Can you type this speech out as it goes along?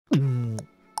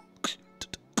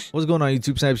What's going on,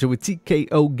 YouTube? Sniper with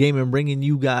TKO Gaming, bringing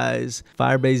you guys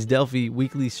Fire Base Delphi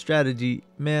weekly strategy.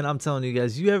 Man, I'm telling you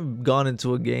guys, you have gone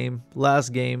into a game,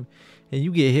 last game, and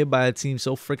you get hit by a team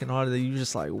so freaking hard that you're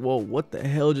just like, whoa, what the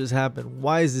hell just happened?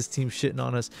 Why is this team shitting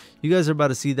on us? You guys are about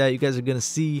to see that. You guys are going to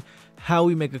see how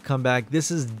we make a comeback. This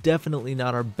is definitely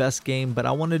not our best game, but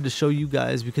I wanted to show you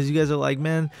guys because you guys are like,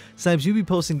 man, Snipes, you be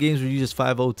posting games where you just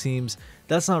 5-0 teams.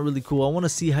 That's not really cool. I want to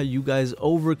see how you guys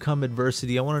overcome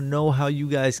adversity. I want to know how you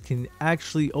guys can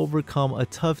actually overcome a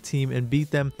tough team and beat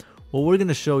them. Well, we're going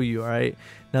to show you, all right?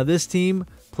 Now, this team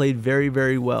played very,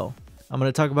 very well. I'm going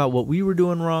to talk about what we were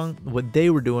doing wrong, what they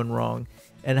were doing wrong,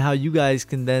 and how you guys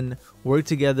can then work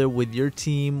together with your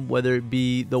team, whether it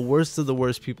be the worst of the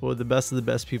worst people or the best of the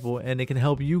best people, and it can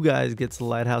help you guys get to the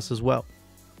lighthouse as well.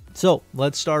 So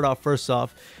let's start off. First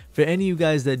off, for any of you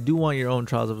guys that do want your own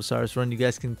Trials of Osiris run, you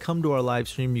guys can come to our live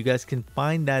stream. You guys can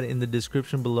find that in the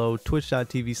description below,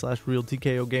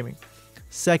 twitch.tv/realTKOgaming.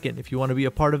 Second, if you want to be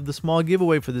a part of the small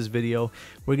giveaway for this video,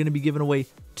 we're going to be giving away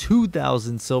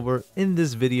 2,000 silver in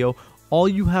this video. All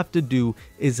you have to do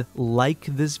is like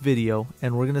this video,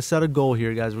 and we're going to set a goal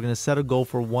here, guys. We're going to set a goal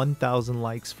for 1,000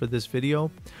 likes for this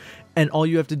video. And all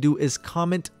you have to do is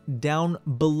comment down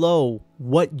below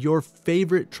what your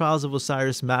favorite Trials of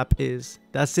Osiris map is.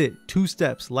 That's it. 2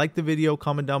 steps. Like the video,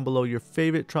 comment down below your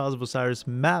favorite Trials of Osiris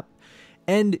map.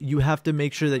 And you have to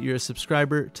make sure that you're a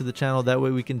subscriber to the channel. That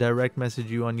way we can direct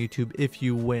message you on YouTube if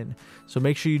you win. So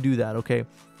make sure you do that, okay?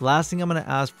 Last thing I'm going to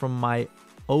ask from my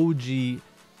OG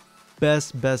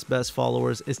best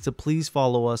followers is to please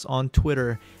follow us on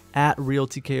Twitter at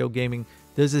realTKOgaming.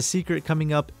 There's a secret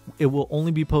coming up. It will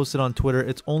only be posted on Twitter.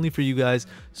 It's only for you guys,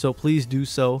 so please do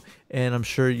so, and I'm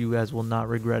sure you guys will not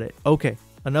regret it. Okay,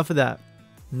 enough of that.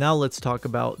 Now let's talk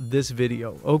about this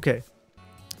video. Okay,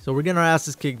 so we're getting our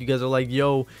asses kicked. You guys are like,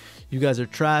 yo, you guys are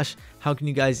trash. How can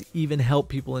you guys even help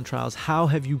people in Trials? How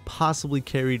have you possibly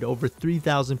carried over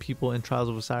 3,000 people in Trials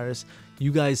of Osiris?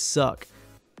 You guys suck.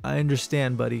 I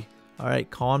understand, buddy. All right,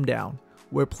 calm down.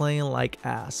 We're playing like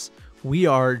ass. We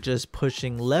are just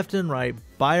pushing left and right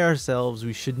by ourselves.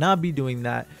 We should not be doing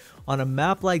that. On a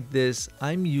map like this,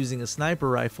 I'm using a sniper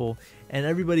rifle, and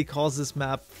everybody calls this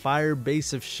map Fire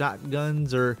Base of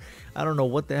Shotguns, or I don't know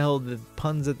what the hell the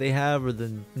puns that they have or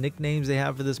the nicknames they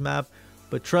have for this map.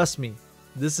 But trust me,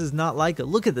 this is not like it.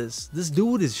 Look at this. This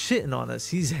dude is shitting on us.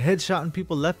 He's headshotting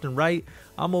people left and right.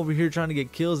 I'm over here trying to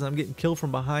get kills, and I'm getting killed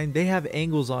from behind. They have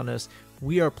angles on us.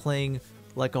 We are playing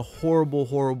like a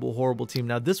horrible team.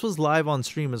 Now, this was live on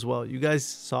stream as well. You guys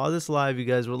saw this live. You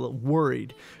guys were a little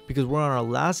worried because we're on our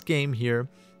last game here.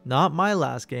 Not my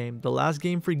last game. The last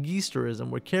game for Geesterism.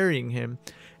 We're carrying him,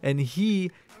 and he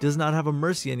does not have a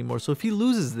mercy anymore. So if he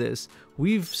loses this,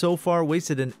 we've so far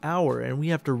wasted an hour, and we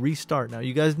have to restart. Now,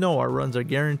 you guys know our runs are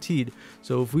guaranteed.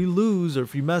 So if we lose or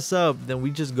if we mess up, then we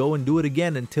just go and do it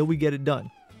again until we get it done.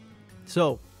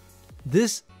 So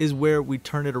this is where we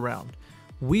turn it around.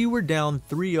 We were down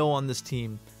 3-0 on this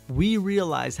team. We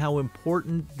realized how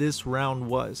important this round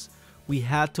was. We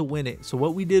had to win it. So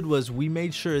what we did was we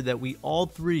made sure that we all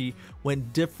 3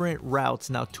 went different routes.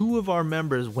 Now, 2 of our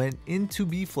members went into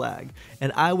B flag,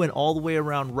 and I went all the way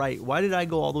around right. Why did I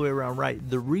go all the way around right?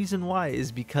 The reason why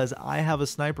is because I have a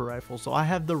sniper rifle. So I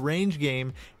have the range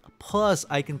game, plus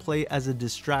I can play as a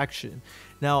distraction.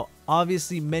 Now,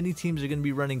 obviously, many teams are going to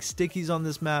be running stickies on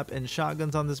this map and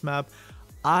shotguns on this map.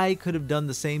 I could have done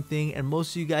the same thing, and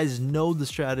most of you guys know the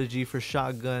strategy for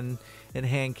shotgun and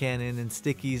hand cannon and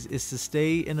stickies is to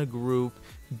stay in a group.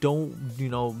 Don't,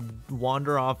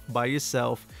 wander off by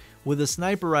yourself. With a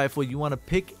sniper rifle, you want to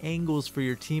pick angles for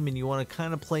your team, and you want to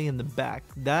kind of play in the back.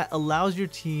 That allows your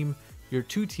team, your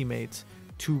 2 teammates,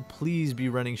 to please be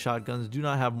running shotguns. Do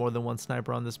not have more than 1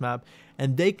 sniper on this map,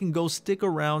 and they can go stick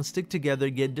around, stick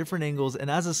together, get different angles, and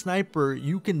as a sniper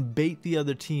you can bait the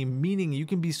other team, meaning you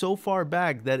can be so far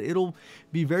back that it'll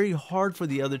be very hard for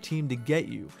the other team to get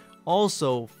you.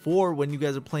 Also, for when you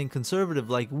guys are playing conservative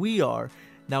like we are,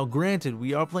 now granted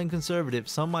we are playing conservative,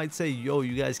 some might say, yo,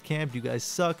 you guys camped, you guys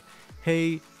suck.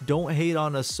 Hey, don't hate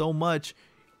on us so much.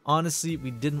 Honestly,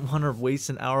 we didn't want to waste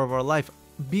an hour of our life.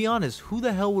 Be honest, who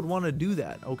the hell would want to do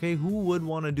that? Okay, who would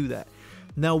want to do that?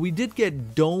 Now, we did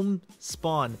get dome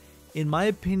spawn. In my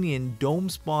opinion, dome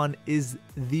spawn is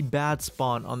the bad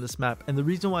spawn on this map, and the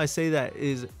reason why I say that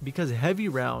is because heavy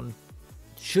round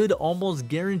should almost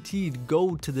guaranteed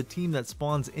go to the team that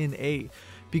spawns in A,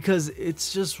 because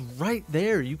it's just right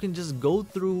there. You can just go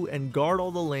through and guard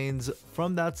all the lanes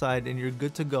from that side and you're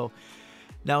good to go.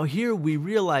 Now here we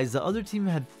realized the other team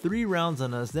had 3 rounds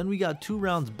on us, then we got 2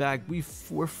 rounds back.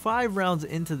 We're 5 rounds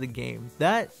into the game.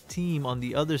 That team on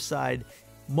the other side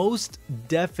most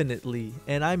definitely,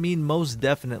 and I mean most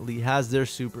definitely, has their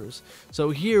supers. So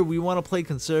here we want to play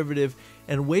conservative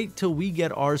and wait till we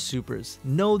get our supers.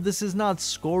 No, this is not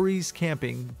scories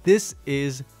camping. This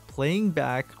is playing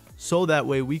back so that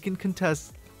way we can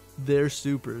contest their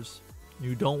supers.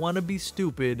 You don't want to be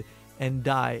stupid and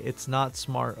die. It's not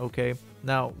smart, okay?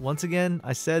 Now, once again,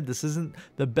 I said this isn't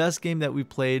the best game that we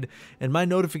played, and my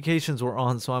notifications were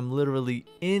on, so I'm literally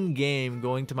in game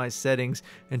going to my settings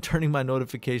and turning my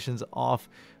notifications off.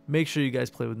 Make sure you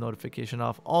guys play with notification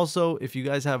off. Also, if you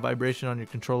guys have vibration on your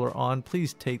controller on,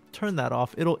 please turn that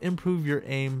off. It'll improve your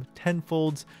aim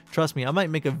tenfold. Trust me, I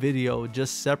might make a video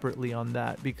just separately on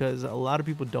that because a lot of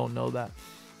people don't know that.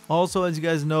 Also, as you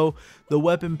guys know, the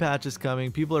weapon patch is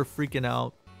coming. People are freaking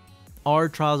out. Our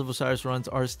Trials of Osiris runs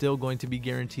are still going to be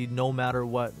guaranteed no matter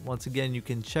what. Once again, you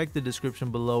can check the description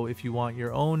below if you want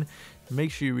your own. Make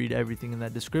sure you read everything in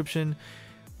that description.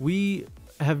 We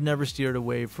have never steered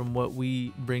away from what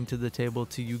we bring to the table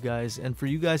to you guys, and for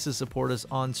you guys to support us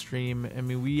on stream. I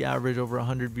mean, we average over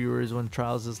 100 viewers when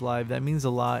Trials is live. That means a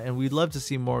lot, and we'd love to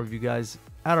see more of you guys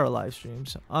at our live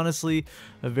streams. Honestly,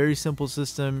 a very simple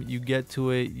system. You get to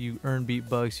it, you earn beat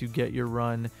bucks, you get your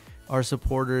run. Our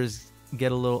supporters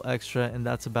get a little extra, and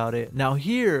that's about it. Now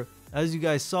here, as you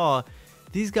guys saw,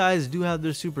 these guys do have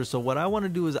their super. So what I want to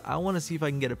do is I want to see if I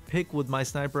can get a pick with my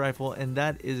sniper rifle, and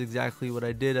that is exactly what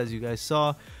I did, as you guys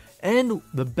saw. And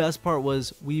the best part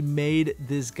was we made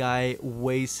this guy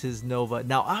waste his Nova.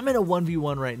 Now I'm in a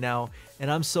 1v1 right now, and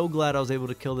I'm so glad I was able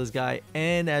to kill this guy.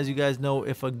 And as you guys know,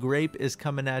 if a grape is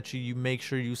coming at you, you make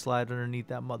sure you slide underneath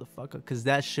that motherfucker, because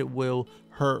that shit will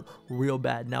hurt real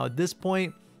bad. Now at this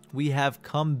point, we have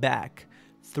come back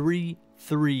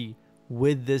 3-3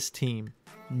 with this team.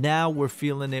 Now we're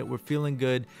feeling it. We're feeling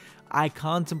good. I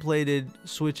contemplated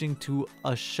switching to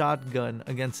a shotgun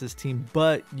against this team,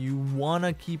 but you want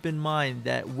to keep in mind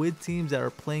that with teams that are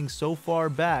playing so far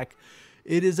back,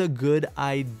 it is a good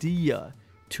idea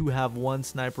to have one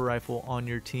sniper rifle on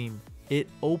your team. It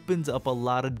opens up a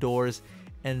lot of doors,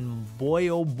 and boy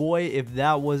oh boy, if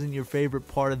that wasn't your favorite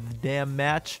part of the damn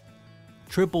match,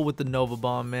 triple with the Nova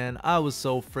Bomb, man. I was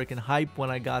so freaking hyped when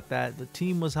I got that. The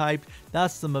team was hyped.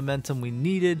 That's the momentum we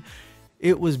needed.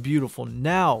 It was beautiful.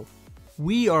 Now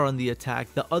we are on the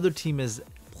attack. The other team is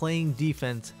playing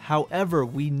defense. However,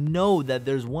 we know that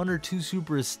there's one or two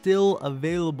supers still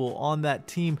available on that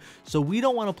team, so we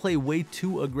don't want to play way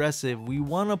too aggressive. We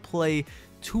want to play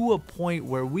to a point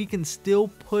where we can still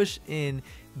push in,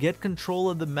 get control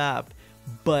of the map,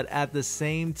 but at the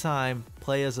same time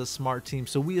play as a smart team.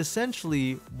 So we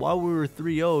essentially, while we were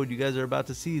 3-0'd, you guys are about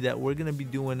to see that we're going to be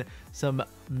doing some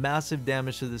massive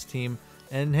damage to this team.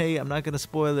 And hey, I'm not going to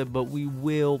spoil it, but we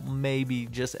will maybe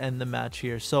just end the match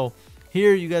here. So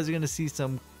here you guys are going to see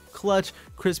some clutch,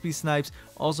 crispy snipes.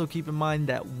 Also keep in mind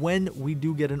that when we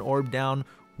do get an orb down,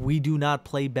 we do not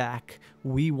play back.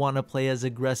 We want to play as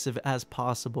aggressive as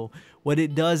possible. What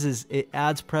it does is it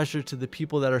adds pressure to the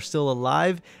people that are still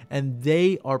alive, and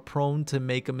they are prone to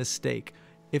make a mistake.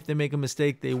 If they make a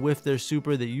mistake, they whiff their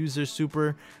super, they use their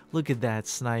super. Look at that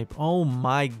snipe. Oh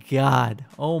my god.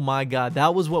 Oh my god.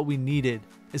 That was what we needed.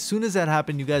 As soon as that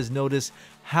happened, you guys notice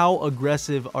how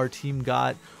aggressive our team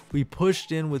got. We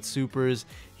pushed in with supers.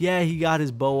 Yeah, he got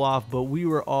his bow off, but we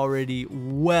were already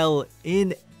well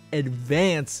in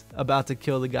advance about to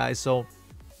kill the guy. So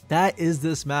that is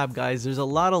this map, guys. There's a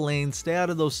lot of lanes. Stay out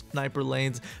of those sniper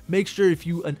lanes. Make sure if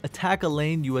you attack a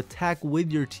lane, you attack with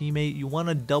your teammate. You want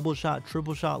to double shot,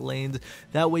 triple shot lanes.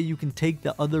 That way you can take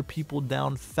the other people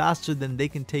down faster than they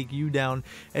can take you down.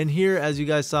 And here, as you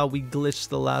guys saw, we glitched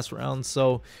the last round,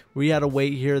 so we had to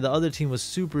wait here. The other team was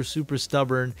super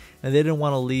stubborn, and they didn't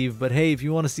want to leave. But hey, if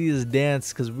you want to see this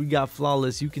dance, because we got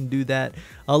flawless, you can do that.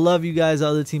 I love you guys. The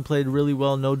other team played really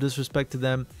well. No disrespect to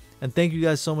them. And thank you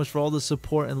guys so much for all the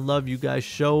support and love you guys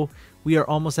show. We are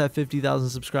almost at 50,000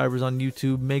 subscribers on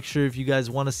YouTube. Make sure if you guys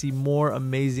want to see more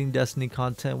amazing Destiny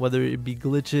content, whether it be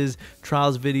glitches,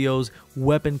 trials videos,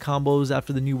 weapon combos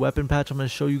after the new weapon patch, I'm going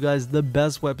to show you guys the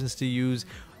best weapons to use.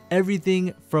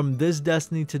 Everything from this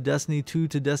Destiny to Destiny 2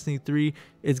 to Destiny 3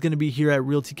 is going to be here at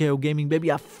realTKOgaming,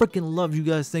 baby. I freaking love you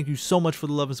guys. Thank you so much for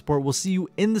the love and support. We'll see you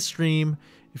in the stream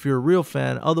if you're a real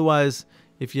fan. Otherwise,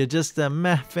 if you're just a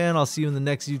meh fan, I'll see you in the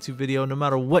next YouTube video. No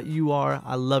matter what you are,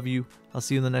 I love you. I'll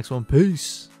see you in the next one.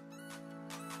 Peace.